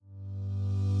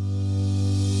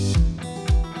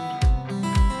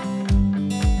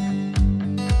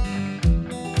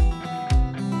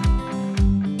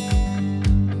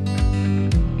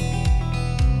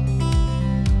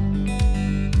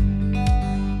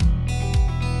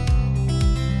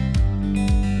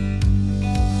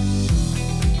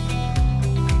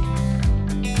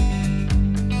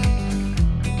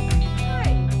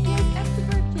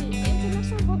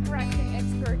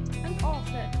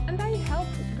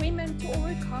want to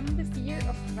overcome the fear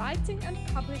of writing and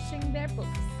publishing their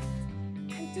books.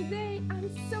 And today I'm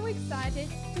so excited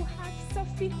to have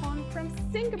Sophie Hon from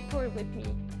Singapore with me.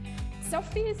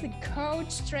 Sophie is a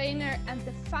coach, trainer, and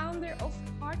the founder of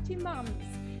Hearty Moms,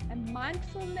 a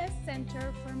mindfulness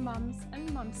center for moms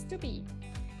and moms-to-be.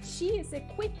 She is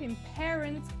equipping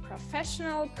parents,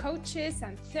 professional coaches,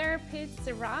 and therapists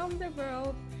around the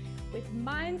world with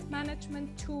mind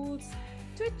management tools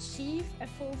to achieve a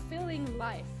fulfilling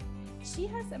life. She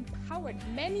has empowered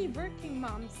many working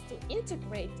moms to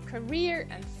integrate career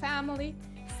and family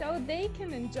so they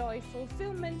can enjoy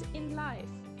fulfillment in life.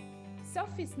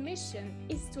 Sophie's mission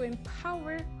is to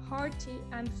empower hearty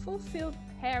and fulfilled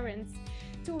parents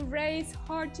to raise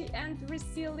hearty and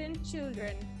resilient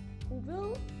children who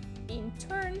will in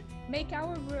turn make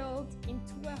our world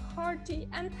into a hearty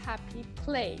and happy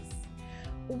place.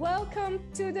 Welcome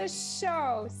to the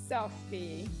show,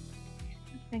 Sophie.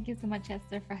 Thank you so much,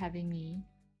 Esther, for having me.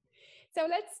 So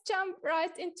let's jump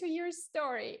right into your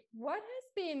story. What has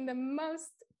been the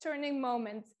most turning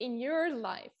moments in your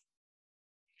life?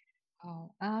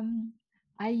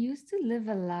 I used to live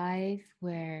a life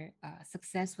where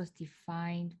success was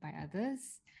defined by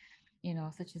others,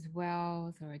 such as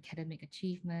wealth or academic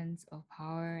achievements or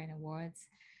power and awards.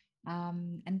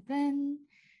 And then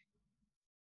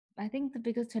I think the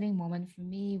biggest turning moment for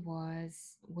me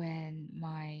was when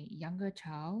my younger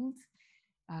child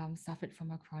suffered from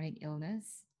a chronic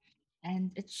illness.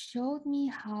 And it showed me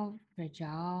how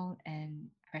fragile and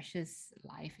precious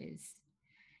life is.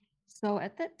 So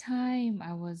at that time,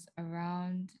 I was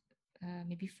around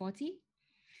maybe 40.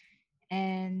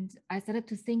 And I started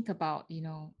to think about,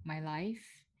 my life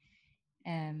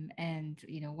and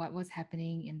what was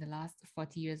happening in the last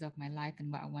 40 years of my life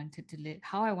and what I wanted to live,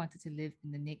 how I wanted to live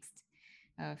in the next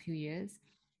few years.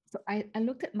 So I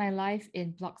looked at my life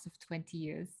in blocks of 20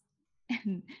 years.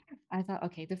 And I thought,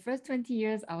 okay, the first 20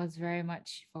 years, I was very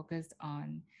much focused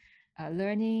on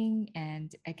learning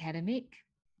and academic.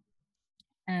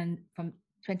 And from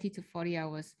 20 to 40, I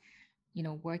was,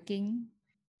 working,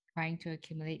 trying to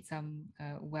accumulate some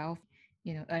wealth,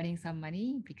 earning some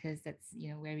money because that's,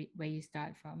 where you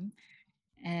start from.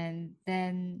 And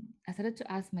then I started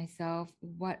to ask myself,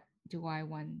 what do I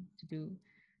want to do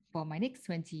for my next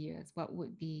 20 years? What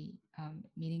would be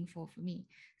meaningful for me?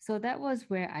 So that was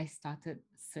where I started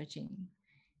searching.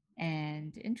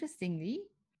 And interestingly,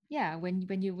 yeah,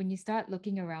 when you start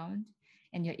looking around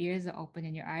and your ears are open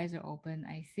and your eyes are open,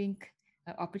 I think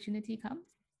opportunity comes.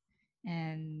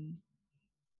 And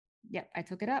yeah, I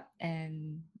took it up,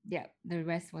 and yeah, the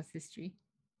rest was history.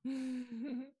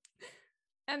 And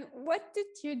what did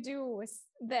you do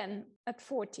then at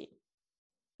 40?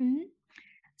 Mhm.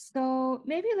 So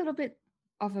maybe a little bit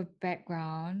of a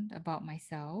background about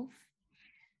myself.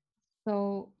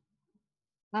 So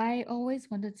I always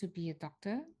wanted to be a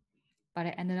doctor, but I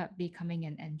ended up becoming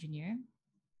an engineer.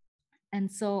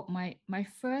 And so my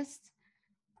first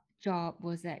job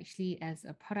was actually as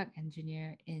a product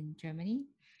engineer in Germany.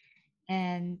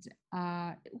 And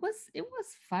it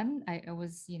was fun. I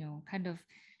was, kind of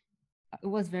it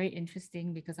was very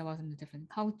interesting because I was in a different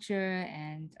culture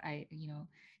and I,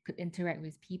 could interact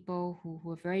with people who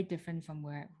were very different from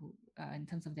in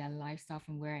terms of their lifestyle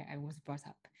from where I was brought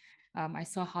up. I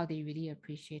saw how they really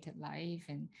appreciated life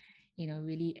and,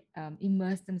 really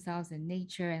immersed themselves in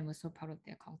nature and were so proud of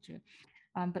their culture.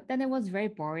 But then it was very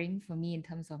boring for me in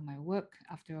terms of my work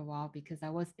after a while because I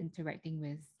was interacting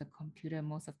with the computer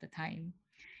most of the time.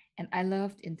 And I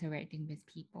loved interacting with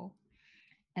people.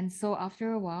 And so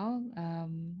after a while,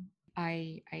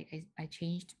 I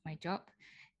changed my job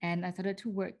and I started to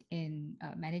work in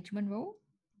a management role.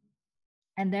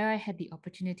 And there I had the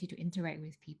opportunity to interact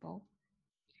with people.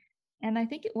 And I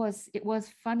think it was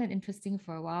fun and interesting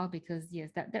for a while because yes,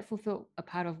 that fulfilled a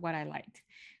part of what I liked,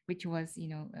 which was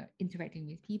interacting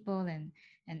with people and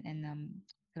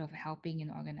sort of helping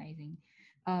and organizing.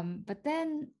 But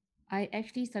then I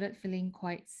actually started feeling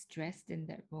quite stressed in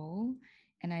that role,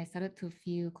 and I started to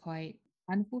feel quite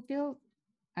unfulfilled.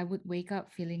 I would wake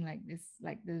up feeling like this,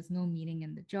 like there's no meaning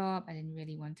in the job. I didn't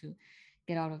really want to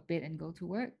get out of bed and go to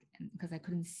work, and because I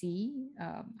couldn't see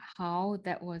how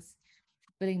that was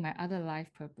fulfilling my other life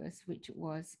purpose, which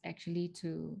was actually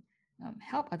to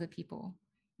help other people.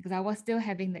 Because I was still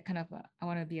having that kind of I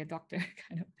want to be a doctor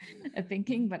kind of a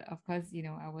thinking, but of course,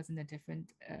 I was in a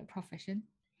different profession.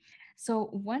 So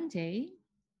one day,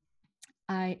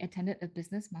 I attended a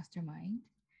business mastermind,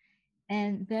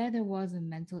 and there was a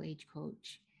mental age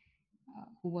coach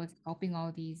who was helping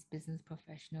all these business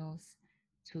professionals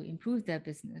to improve their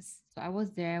business. So I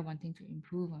was there wanting to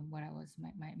improve on what I was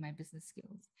my business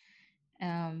skills.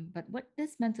 But what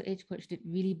this mental age coach did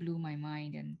really blew my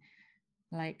mind. And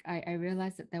like I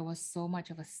realized that there was so much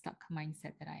of a stuck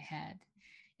mindset that I had,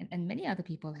 and many other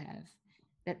people have,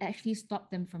 that actually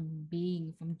stopped them from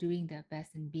doing their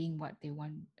best and being what they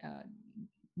want,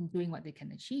 doing what they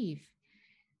can achieve.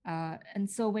 And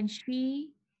so when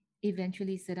she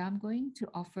eventually said, I'm going to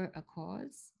offer a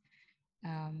course,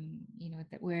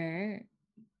 that where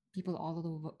people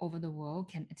all over the world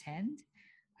can attend,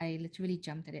 I literally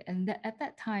jumped at it. And at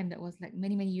that time, that was like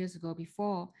many, many years ago,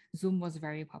 before Zoom was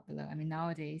very popular. I mean,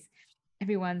 nowadays,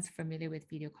 everyone's familiar with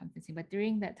video conferencing, but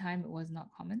during that time, it was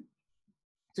not common.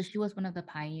 So she was one of the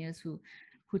pioneers who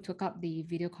took up the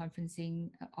video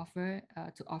conferencing offer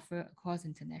to offer a course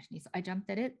internationally. So I jumped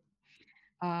at it.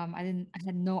 I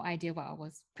had no idea what I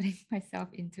was putting myself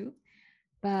into,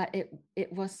 but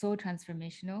it was so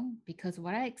transformational because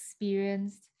what I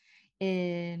experienced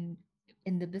in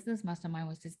the business mastermind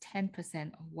was just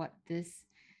 10% of what this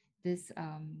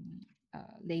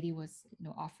lady was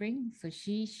offering. So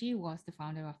she was the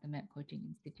founder of the MEP Coaching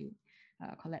Institute,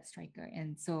 Colette Stryker.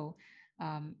 And so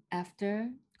after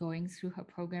going through her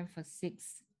program for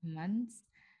 6 months,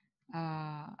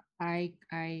 I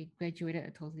graduated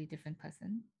a totally different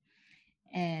person,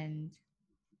 and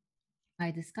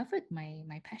I discovered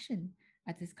my passion.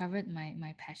 I discovered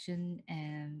my passion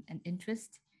and an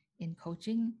interest in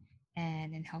coaching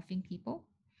and in helping people.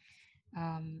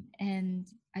 And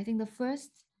I think the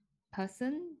first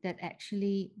person that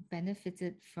actually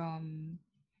benefited from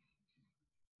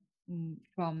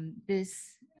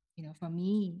this, from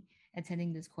me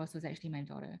attending this course was actually my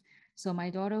daughter. So my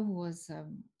daughter, who was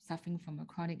suffering from a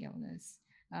chronic illness,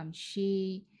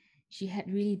 she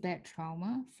had really bad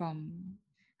trauma from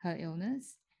her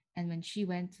illness, and when she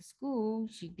went to school,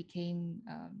 she became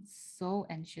so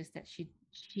anxious that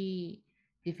she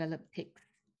developed tics.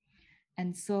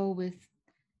 And so with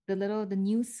the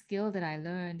new skill that I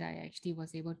learned, I actually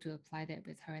was able to apply that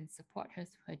with her and support her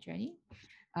through her journey,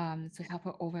 to help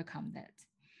her overcome that.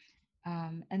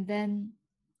 And then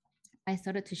I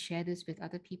started to share this with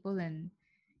other people, and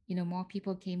more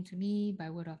people came to me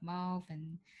by word of mouth.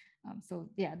 And so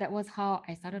yeah, that was how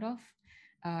I started off.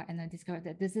 And I discovered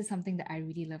that this is something that I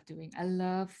really love doing. I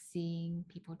love seeing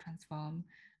people transform.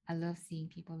 I love seeing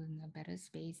people in a better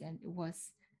space, and it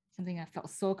was something I felt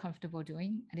so comfortable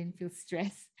doing. I didn't feel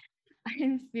stressed. I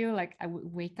didn't feel like I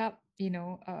would wake up,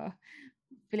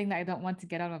 feeling that I don't want to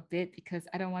get out of bed because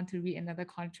I don't want to read another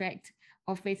contract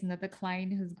or face another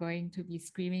client who's going to be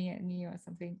screaming at me or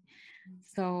something.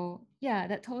 So yeah,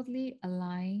 that totally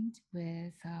aligned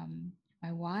with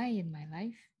my why in my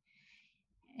life,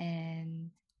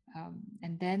 and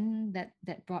and then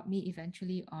that brought me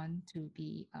eventually on to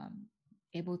be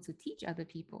able to teach other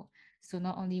people. So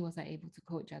not only was I able to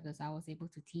coach others, I was able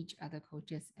to teach other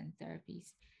coaches and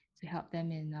therapies to help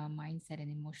them in mindset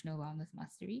and emotional wellness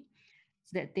mastery,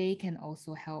 so that they can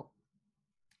also help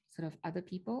sort of other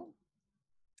people.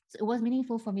 So it was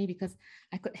meaningful for me because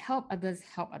I could help others.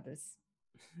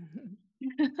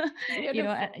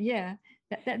 Beautiful. Yeah,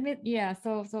 that made, yeah.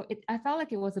 So I felt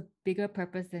like it was a bigger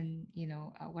purpose than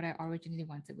what I originally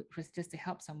wanted, which was just to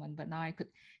help someone. But now I could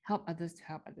help others to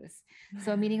help others.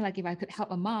 So meaning, like, if I could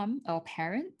help a mom or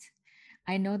parent,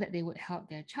 I know that they would help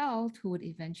their child, who would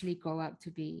eventually grow up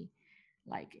to be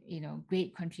like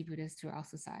great contributors to our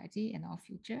society and our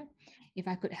future. If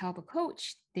I could help a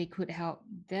coach, they could help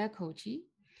their coachee,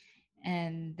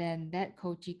 and then that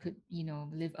coachee could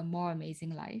live a more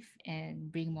amazing life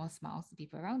and bring more smiles to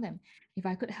people around them. If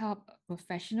I could help a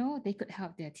professional, they could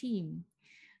help their team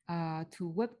to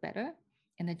work better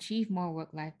and achieve more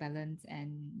work-life balance,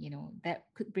 and that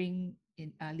could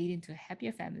lead into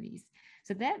happier families.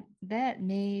 So that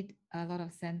made a lot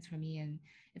of sense for me, and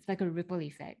it's like a ripple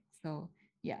effect. So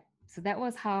yeah, so that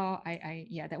was how I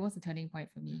yeah, that was a turning point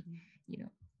for me,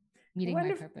 meeting my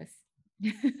Wonderful. purpose.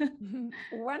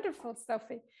 Wonderful,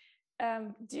 Sophie.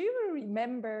 Do you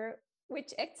remember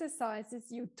which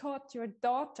exercises you taught your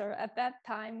daughter at that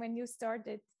time when you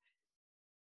started?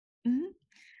 Mhm.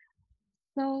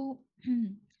 So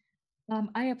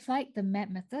I applied the MAP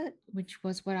method, which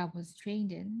was what I was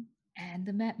trained in. And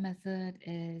the MAP method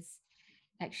is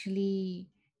actually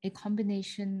a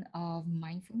combination of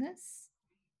mindfulness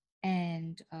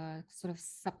and sort of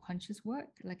subconscious work,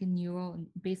 like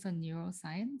based on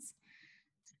neuroscience.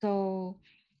 So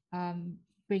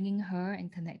bringing her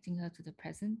and connecting her to the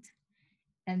present.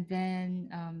 And then,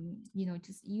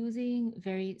 just using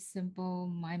very simple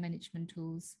mind management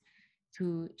tools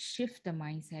to shift the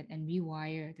mindset and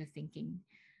rewire the thinking,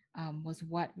 was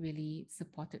what really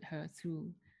supported her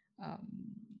um,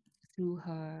 through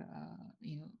her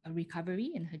a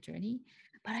recovery in her journey.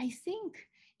 But I think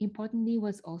importantly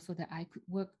was also that I could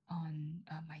work on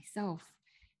myself,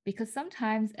 because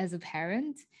sometimes as a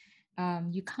parent,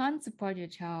 you can't support your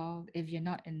child if you're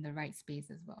not in the right space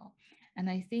as well. And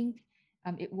I think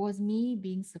it was me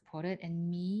being supported and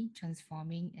me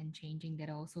transforming and changing that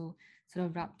also sort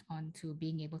of rubbed onto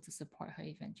being able to support her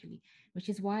eventually, which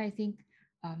is why I think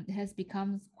it has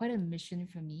become quite a mission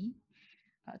for me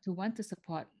to want to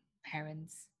support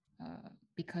parents,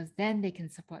 because then they can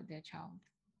support their child.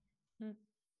 Mm.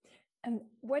 And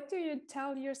what do you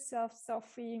tell yourself,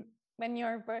 Sophie, when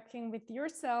you're working with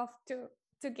yourself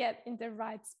to get in the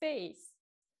right space?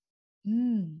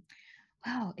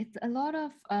 Wow, it's a lot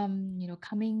of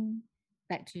coming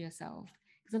back to yourself,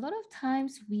 because a lot of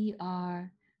times we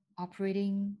are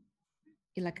operating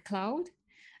in like a cloud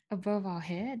above our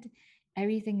head.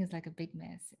 Everything is like a big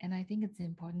mess, and I think it's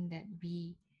important that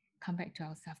we come back to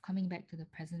ourselves, coming back to the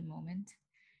present moment,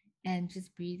 and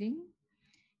just breathing,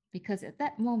 because at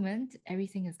that moment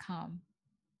everything is calm.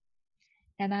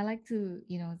 And I like to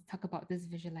talk about this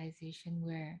visualization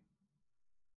where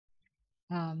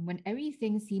when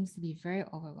everything seems to be very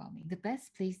overwhelming, the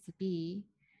best place to be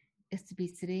is to be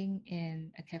sitting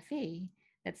in a cafe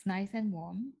that's nice and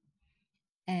warm,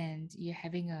 and you're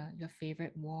having your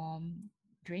favorite warm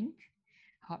drink,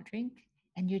 hot drink,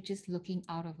 and you're just looking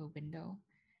out of a window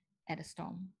at a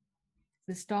storm.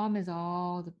 The storm is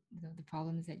all the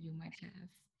problems that you might have.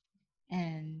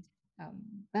 And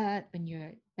but when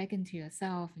you're back into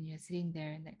yourself and you're sitting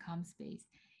there in that calm space,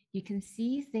 you can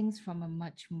see things from a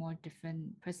much more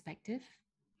different perspective.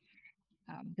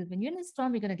 Because when you're in a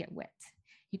storm, you're going to get wet.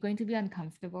 You're going to be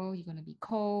uncomfortable. You're going to be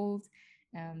cold.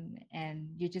 And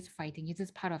you're just fighting. You're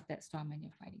just part of that storm and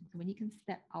you're fighting. So when you can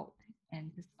step out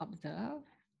and just observe,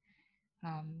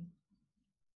 um,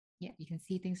 yeah, you can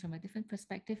see things from a different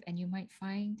perspective, and you might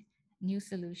find new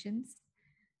solutions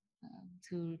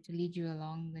to lead you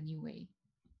along the new way.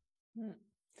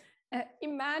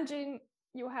 Imagine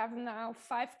you have now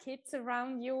 5 kids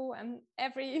around you, and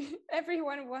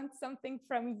everyone wants something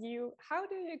from you. How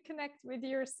do you connect with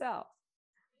yourself?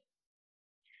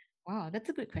 Wow, that's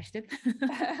a good question.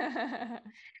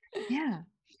 Yeah,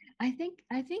 I think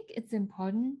it's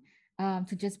important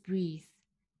to just breathe.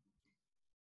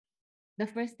 The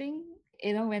first thing,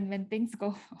 when things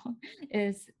go wrong,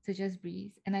 is to just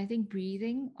breathe. And I think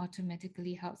breathing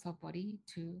automatically helps our body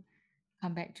to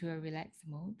come back to a relaxed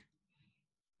mode.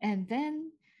 And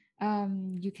then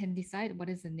you can decide what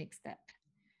is the next step.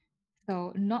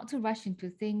 So not to rush into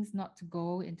things, not to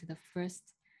go into the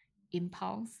first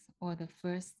impulse or the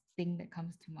first thing that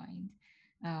comes to mind,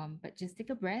 but just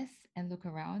take a breath and look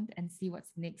around and see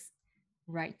what's the next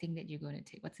right thing that you're going to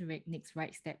take. What's the next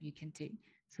right step you can take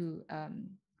to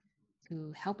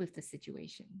help with the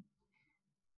situation.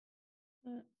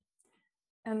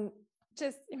 And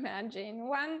just imagine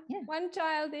one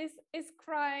child is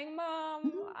crying,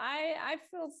 "Mom, I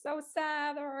feel so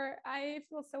sad," or "I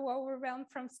feel so overwhelmed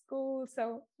from school."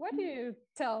 So what do you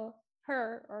tell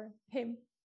her or him?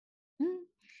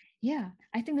 Yeah,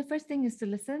 I think the first thing is to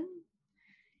listen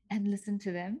and listen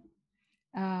to them.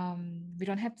 We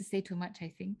don't have to say too much,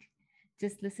 I think.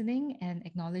 Just listening and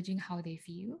acknowledging how they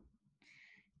feel.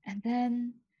 And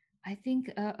then I think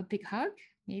a big hug,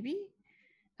 maybe,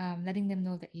 letting them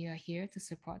know that you are here to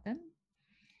support them.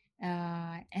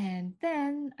 And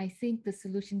then I think the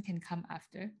solution can come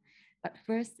after. But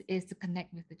first is to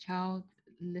connect with the child,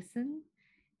 listen,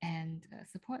 and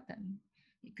support them.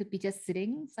 It could be just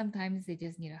sitting. Sometimes they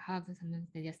just need a hug, and sometimes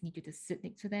they just need you to sit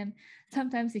next to them.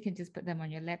 Sometimes you can just put them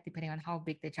on your lap, depending on how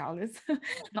big the child is.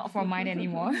 Not for mine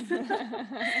anymore.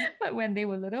 But when they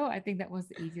were little, I think that was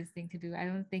the easiest thing to do. I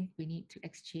don't think we need to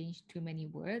exchange too many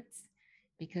words,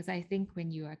 because I think when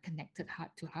you are connected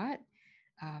heart to heart,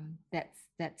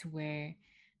 that's where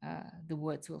the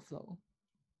words will flow.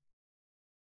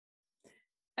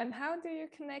 And how do you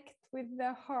connect with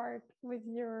the heart with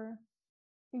your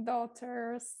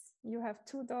daughters? You have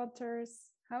 2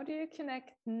 daughters. How do you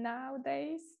connect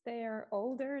nowadays? They are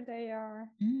older, they are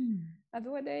at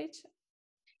what age?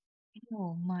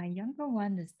 Oh, my younger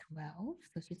one is 12,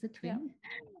 so she's a twin.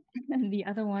 Yeah. And the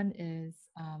other one is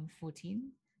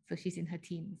 14, so she's in her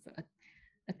teens. So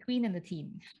a twin and a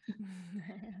teen.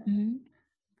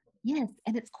 Yes,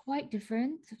 and it's quite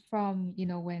different from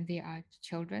when they are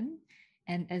children,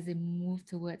 and as they move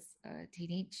towards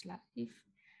teenage life,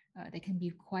 they can be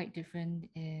quite different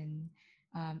in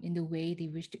the way they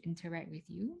wish to interact with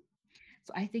you.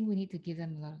 So I think we need to give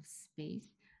them a lot of space,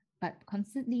 but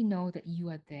constantly know that you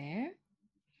are there.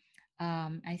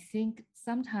 I think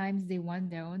sometimes they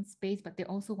want their own space, but they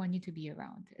also want you to be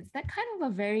around. It's that kind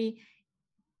of a very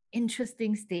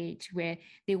interesting stage where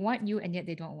they want you and yet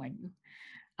they don't want you.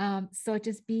 So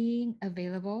just being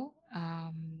available,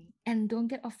 and don't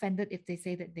get offended if they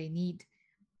say that they need,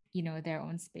 their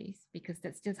own space, because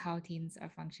that's just how teens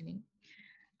are functioning.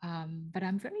 But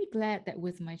I'm very glad that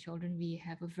with my children, we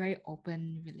have a very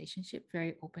open relationship,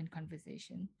 very open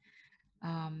conversation.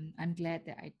 I'm glad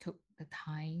that I took the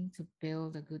time to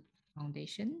build a good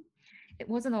foundation. It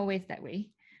wasn't always that way,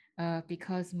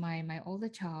 because my older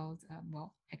child,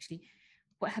 well, actually,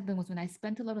 what happened was when I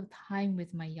spent a lot of time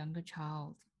with my younger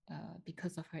child,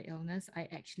 because of her illness, I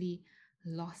actually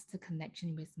lost the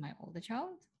connection with my older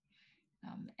child.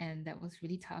 And that was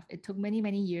really tough. It took many,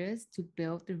 many years to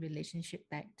build the relationship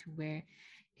back to where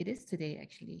it is today,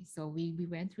 actually. So we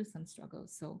went through some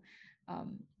struggles. So,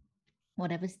 um,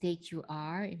 whatever stage you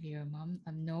are, if you're a mom,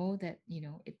 know that,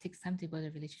 it takes time to build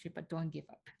a relationship, but don't give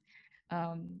up.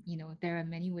 There are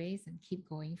many ways, and keep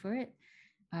going for it.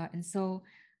 And so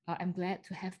I'm glad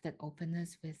to have that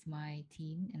openness with my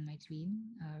teen and my tween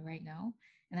right now.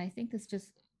 And I think it's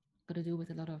just got to do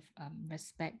with a lot of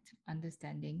respect,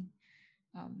 understanding,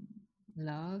 um,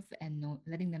 love, and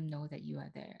letting them know that you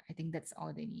are there. I think that's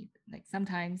all they need. Like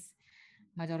sometimes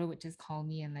my daughter would just call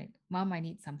me and like, Mom, I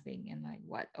need something. And like,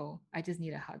 what? Oh, I just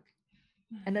need a hug.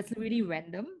 And that's really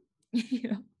random, you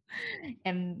know.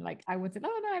 And like I would say,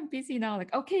 oh no, I'm busy now.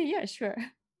 Like, okay, yeah, sure.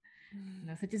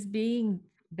 So just being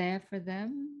there for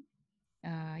them,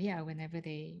 yeah, whenever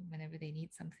they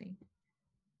need something.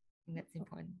 I think that's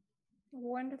important.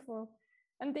 Wonderful.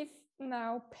 And if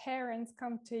now parents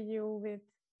come to you with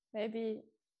maybe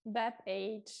that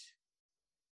age,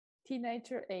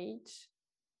 teenager age,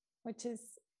 which is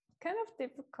kind of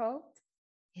difficult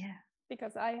Yeah.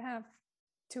 because I have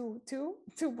two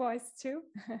boys too.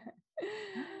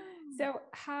 So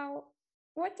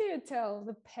what do you tell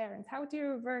the parents? How do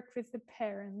you work with the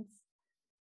parents?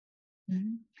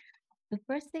 Mhm. The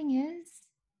first thing is,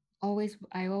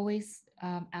 I always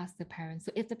ask the parents.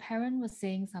 So if the parent was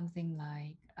saying something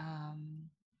like,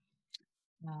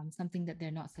 something that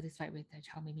they're not satisfied with their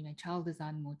child, maybe my child is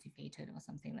unmotivated or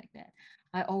something like that,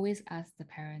 I always ask the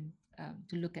parent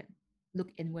to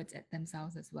look inwards at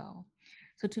themselves as well.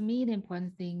 So to me, the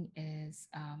important thing is,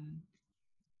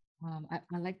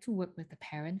 I like to work with the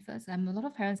parent first. A lot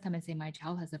of parents come and say, my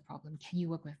child has a problem. Can you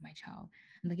work with my child?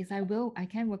 I'm like, yes, I will. I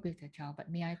can work with the child, but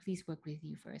may I please work with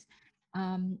you first?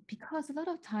 Because a lot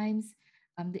of times,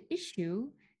 the issue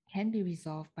can be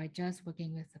resolved by just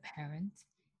working with the parent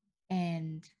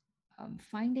and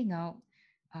finding out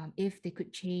if they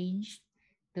could change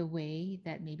the way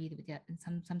that maybe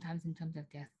and sometimes in terms of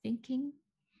their thinking,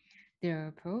 their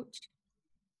approach,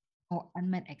 or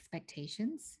unmet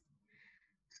expectations.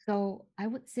 So I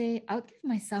would say I would give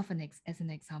myself as an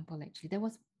example. Actually, there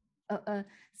was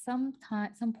some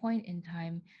point in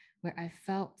time where I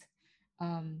felt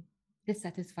um,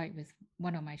 dissatisfied with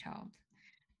one of my child,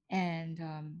 and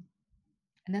um,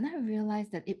 and then I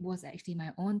realized that it was actually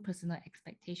my own personal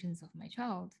expectations of my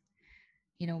child.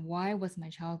 Why was my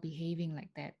child behaving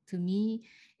like that? To me,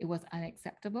 it was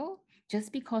unacceptable.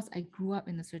 Just because I grew up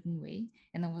in a certain way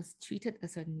and I was treated a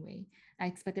certain way, I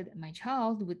expected that my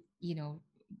child would,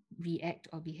 react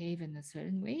or behave in a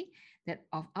certain way that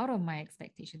out of my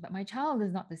expectation. But my child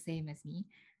is not the same as me.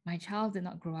 My child did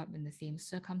not grow up in the same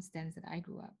circumstance that I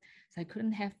grew up. So I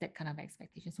couldn't have that kind of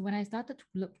expectation. So when I started to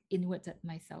look inwards at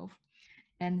myself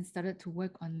and started to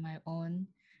work on my own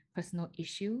personal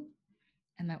issue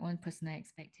and my own personal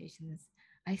expectations,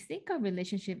 I think our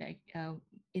relationship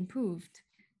improved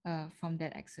from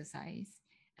that exercise.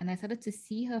 And I started to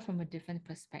see her from a different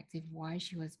perspective, why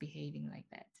she was behaving like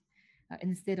that,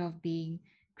 instead of being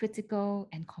critical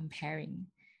and comparing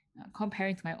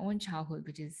to my own childhood,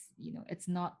 which is, it's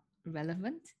not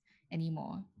relevant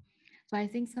anymore. So I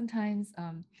think sometimes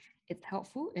it's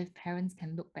helpful if parents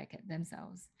can look back at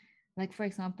themselves. Like, for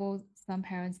example, some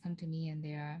parents come to me and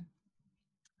they are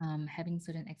having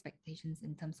certain expectations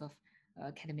in terms of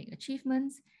academic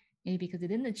achievements, maybe because they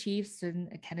didn't achieve certain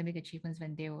academic achievements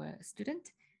when they were a student,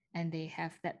 and they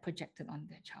have that projected on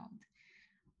their child.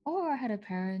 Or I had a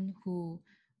parent who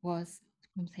was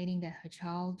complaining that her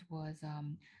child was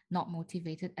not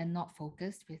motivated and not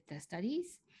focused with their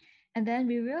studies. And then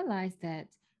we realized that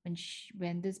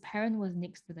when this parent was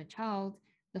next to the child,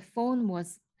 the phone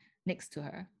was next to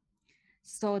her.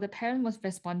 So the parent was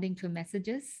responding to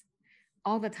messages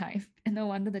all the time. And no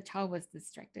wonder the child was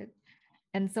distracted.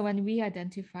 And so when we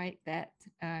identified that,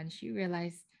 and she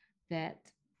realized that,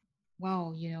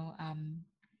 wow,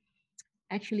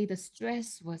 actually the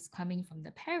stress was coming from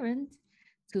the parent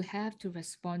to have to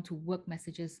respond to work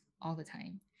messages all the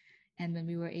time. And when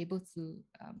we were able to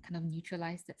kind of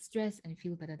neutralize that stress and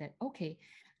feel better that, okay,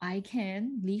 I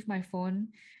can leave my phone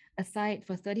aside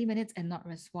for 30 minutes and not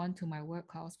respond to my work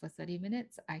calls for 30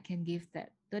 minutes, I can give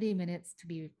that 30 minutes to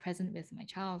be present with my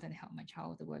child and help my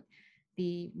child with the work.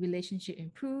 The relationship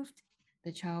improved,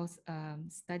 the child's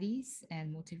studies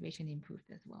and motivation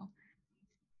improved as well.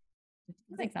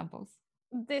 Just examples.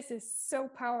 This is so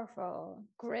powerful.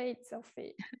 Great,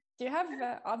 Sophie. Do you have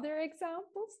other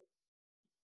examples?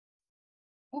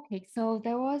 Okay, so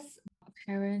there was a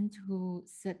parent who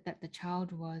said that the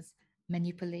child was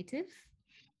manipulative.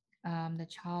 The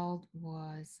child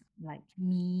was like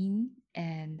mean,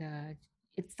 and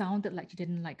it sounded like she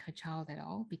didn't like her child at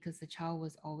all because the child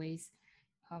was always,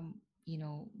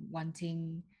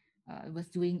 wanting, was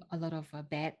doing a lot of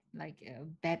bad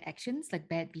actions, like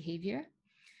bad behavior,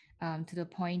 to the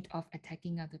point of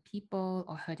attacking other people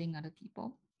or hurting other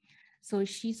people. So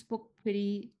she spoke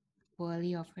pretty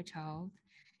poorly of her child.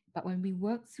 But when we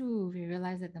worked through, we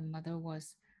realized that the mother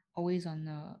was always on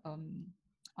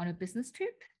a business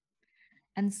trip.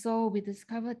 And so we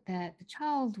discovered that the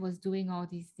child was doing all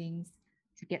these things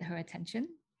to get her attention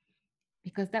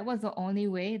because that was the only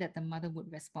way that the mother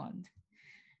would respond.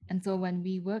 And so when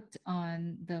we worked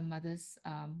on the mother's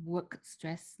work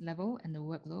stress level and the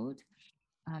workload,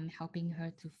 helping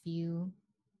her to feel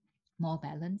more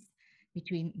balance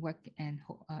between work and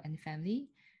family,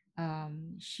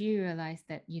 she realized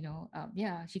that,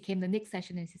 she came the next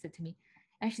session and she said to me,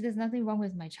 actually, there's nothing wrong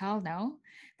with my child now,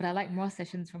 but I like more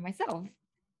sessions for myself.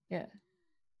 Yeah.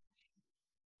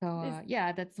 So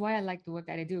yeah, that's why I like the work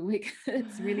that I do.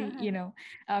 It's really,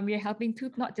 you're helping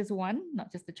two, not just one,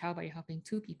 not just the child, but you're helping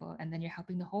two people, and then you're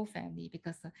helping the whole family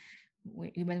because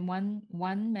when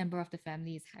one member of the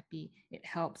family is happy, it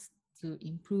helps to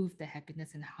improve the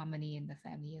happiness and harmony in the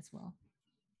family as well.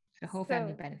 The whole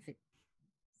family benefit.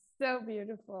 So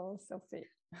beautiful, Sophie.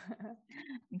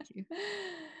 Thank you.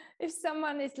 If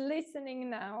someone is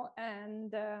listening now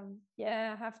and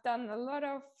have done a lot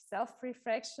of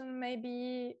self-reflection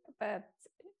maybe, but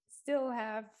still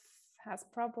has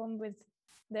problem with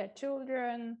their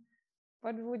children,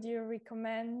 what would you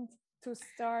recommend to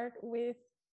start with?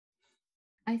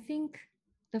 I think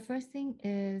the first thing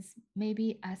is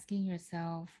maybe asking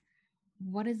yourself,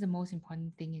 what is the most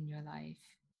important thing in your life?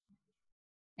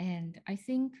 And I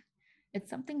think it's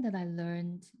something that I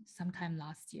learned sometime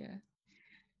last year.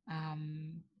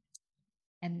 And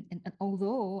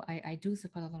although I do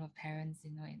support a lot of parents,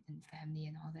 in family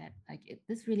and all that,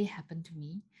 this really happened to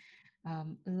me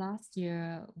last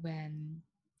year when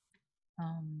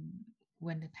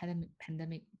the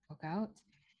pandemic broke out.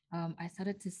 I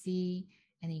started to see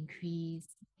an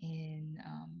increase in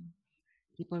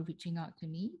people reaching out to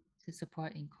me to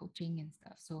support in coaching and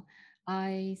stuff. So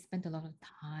I spent a lot of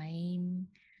time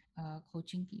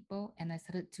coaching people, and I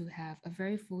started to have a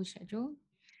very full schedule.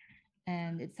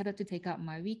 And it started to take up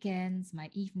my weekends,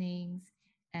 my evenings,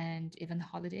 and even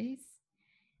holidays.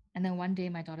 And then one day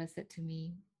my daughter said to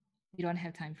me, "You don't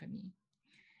have time for me."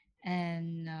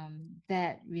 And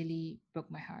that really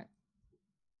broke my heart.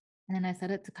 And then I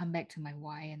started to come back to my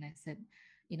why, and I said,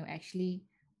 actually,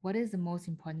 what is the most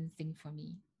important thing for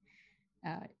me?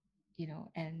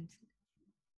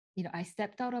 I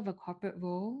stepped out of a corporate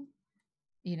role,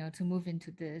 to move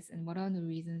into this. And one of the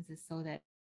reasons is so that,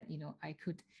 I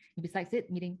could, besides it,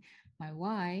 meeting my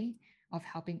why of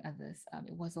helping others,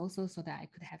 it was also so that I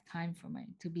could have time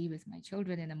to be with my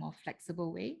children in a more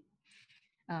flexible way.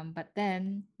 But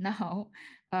then now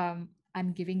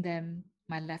I'm giving them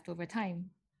my leftover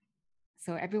time.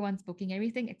 So everyone's booking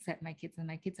everything except my kids. And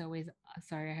my kids are always,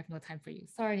 sorry, I have no time for you.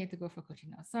 Sorry, I need to go for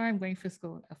coaching now. Sorry, I'm going for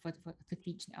school to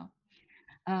teach now.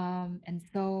 And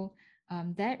so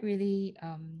that really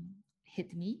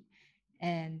hit me.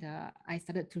 And I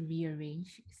started to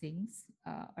rearrange things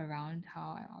around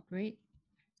how I operate.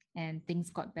 And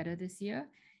things got better this year.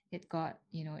 It got,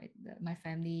 my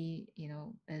family,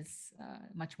 is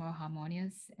much more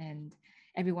harmonious and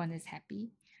everyone is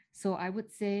happy. So I would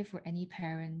say for any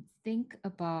parent, think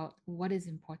about what is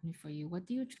important for you. What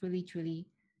do you truly, truly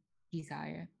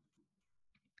desire?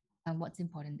 And what's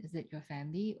important? Is it your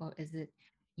family, or is it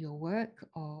your work,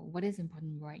 or what is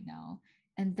important right now?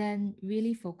 And then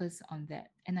really focus on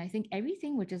that. And I think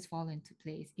everything will just fall into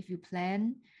place if you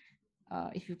plan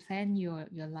your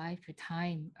life, your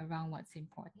time around what's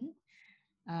important.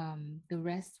 The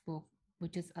rest will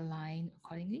just align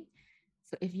accordingly.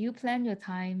 So if you plan your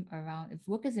time around, if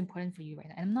work is important for you right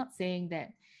now, and I'm not saying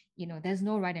that there's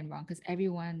no right and wrong, because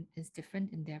everyone is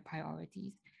different in their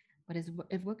priorities. But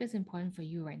if work is important for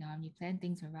you right now and you plan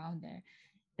things around there,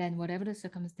 then whatever the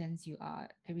circumstance you are,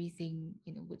 everything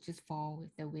would just fall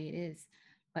with the way it is.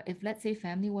 But if, let's say,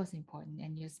 family was important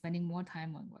and you're spending more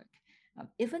time on work,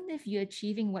 Even if you're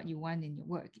achieving what you want in your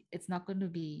work, it's not going to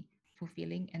be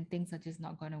fulfilling and things are just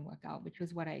not going to work out, which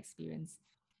was what I experienced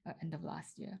end of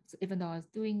last year. So even though I was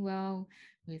doing well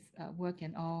with work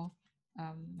and all,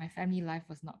 my family life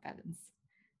was not balanced.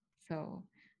 So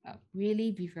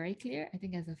really be very clear. I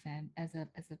think as a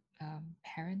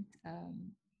parent,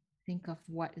 think of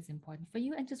what is important for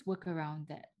you and just work around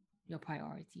that, your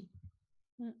priority.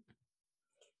 Mm.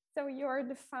 So you're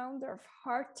the founder of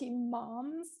Hearty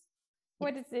Moms.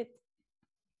 What is it?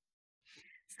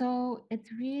 So it's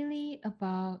really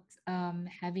about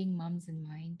having moms in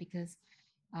mind because,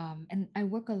 and I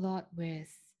work a lot with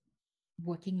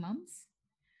working moms.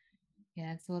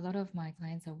 Yeah, so a lot of my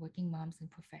clients are working moms and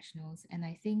professionals, and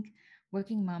I think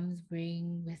working moms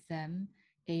bring with them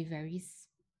a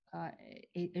uh,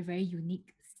 a very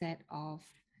unique set of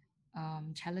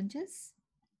challenges,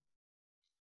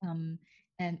 um,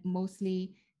 and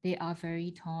mostly they are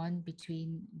very torn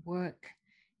between work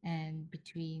and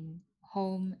between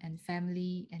home and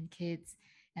family and kids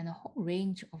and a whole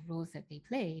range of roles that they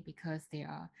play because they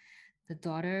are the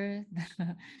daughter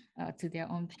to their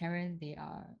own parent, they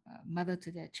are mother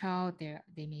to their child, they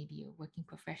may be a working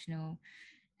professional,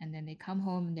 and then they come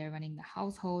home and they're running the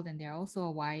household and they're also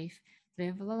a wife. So they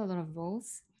have a lot of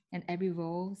roles, and every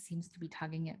role seems to be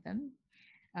tugging at them.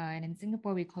 And in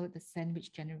Singapore, we call it the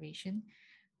sandwich generation,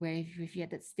 where if you're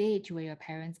at that stage where your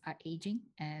parents are aging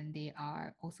and they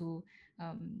are also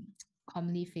um,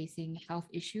 commonly facing health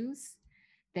issues,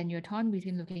 then you're torn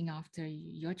between looking after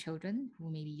your children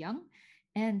who may be young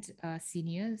and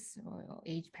seniors or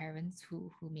aged parents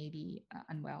who may be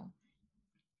unwell.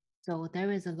 So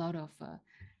there is a lot of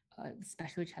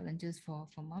special challenges for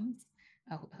moms,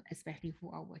 especially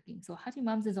who are working. So Hearty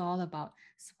Moms is all about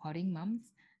supporting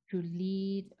moms to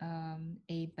lead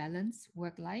a balanced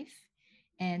work life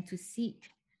and to seek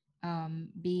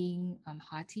being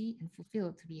hearty and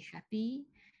fulfilled, to be happy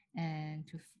and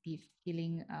to be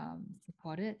feeling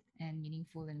supported and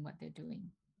meaningful in what they're doing.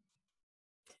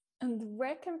 And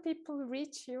where can people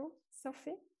reach you,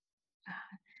 Sophie?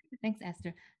 Thanks,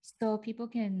 Esther. So people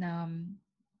can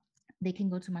they can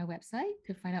go to my website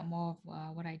to find out more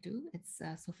of what I do. It's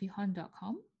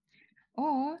sophiehon.com,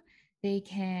 or they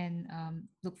can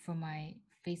look for my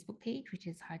Facebook page, which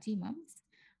is Hearty Moms,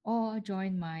 or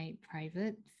join my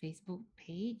private Facebook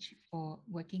page for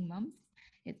working moms.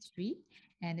 It's free,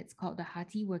 and it's called the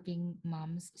Hearty Working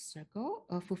Moms Circle,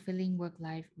 a fulfilling work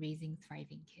life raising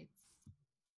thriving kids.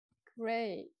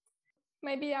 Great.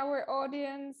 Maybe our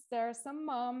audience, there are some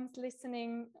moms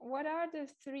listening. What are the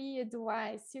 3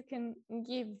 advice you can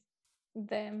give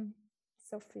them,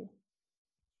 Sophie?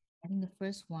 I think the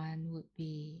first one would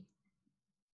be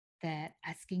that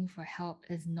asking for help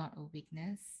is not a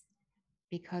weakness,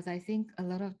 because I think a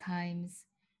lot of times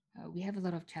we have a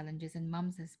lot of challenges, and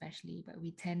moms especially, but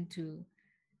we tend to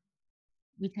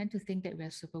think that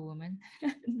we're superwoman.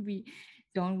 We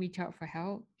don't reach out for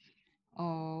help,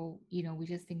 or we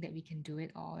just think that we can do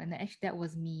it all. And actually, that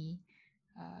was me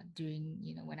during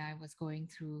when I was going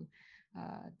through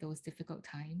those difficult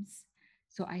times.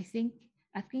 So I think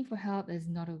asking for help is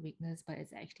not a weakness, but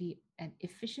it's actually an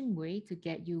efficient way to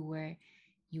get you where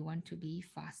you want to be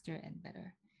faster and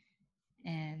better.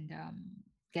 And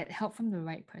get help from the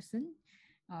right person.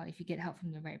 If you get help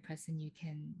from the right person, you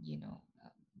can you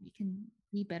can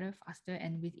be better faster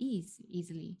and with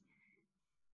easily.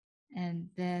 And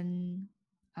then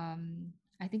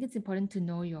I think it's important to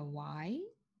know your why.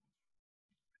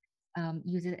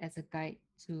 Use it as a guide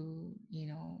to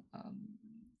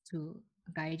to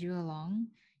guide you along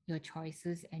your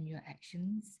choices and your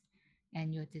actions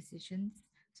and your decisions.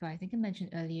 So I think I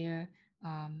mentioned earlier,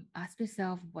 ask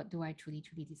yourself, what do I truly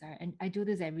desire? And I do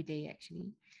this every day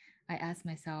actually. I ask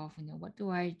myself, what do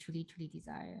I truly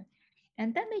desire?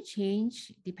 And that may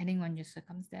change depending on your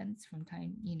circumstance from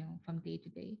day to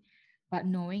day. But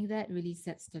knowing that really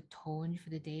sets the tone for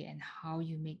the day and how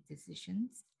you make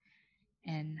decisions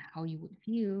and how you would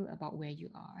feel about where you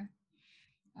are.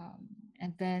 Um,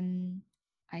 and then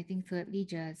I think thirdly,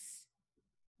 just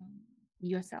um, be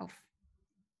yourself.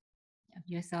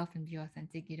 Be yourself and be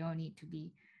authentic. You don't need to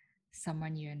be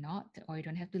someone you're not, or you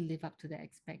don't have to live up to the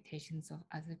expectations of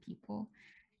other people,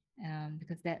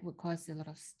 because that would cause a lot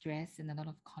of stress and a lot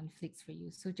of conflicts for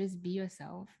you. So just be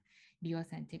yourself, be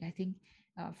authentic. I think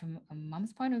from a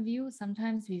mom's point of view,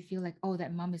 sometimes we feel like, oh,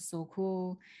 that mom is so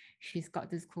cool. She's got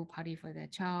this cool party for their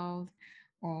child,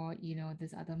 or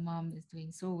this other mom is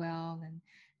doing so well, and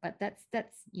but that's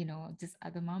just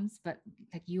other moms. But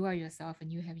like, you are yourself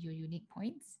and you have your unique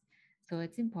points. So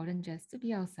it's important just to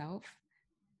be ourselves,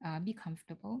 be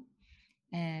comfortable,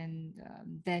 And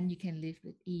then you can live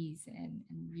with ease and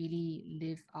really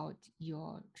live out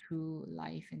your true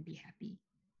life and be happy.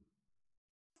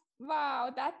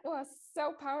 Wow, that was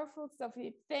so powerful,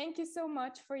 Sophie. Thank you so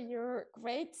much for your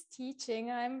great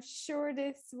teaching. I'm sure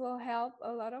this will help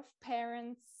a lot of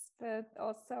parents, but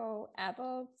also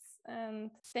adults.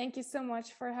 And thank you so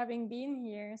much for having been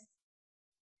here.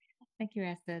 Thank you,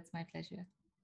 Esther. It's my pleasure.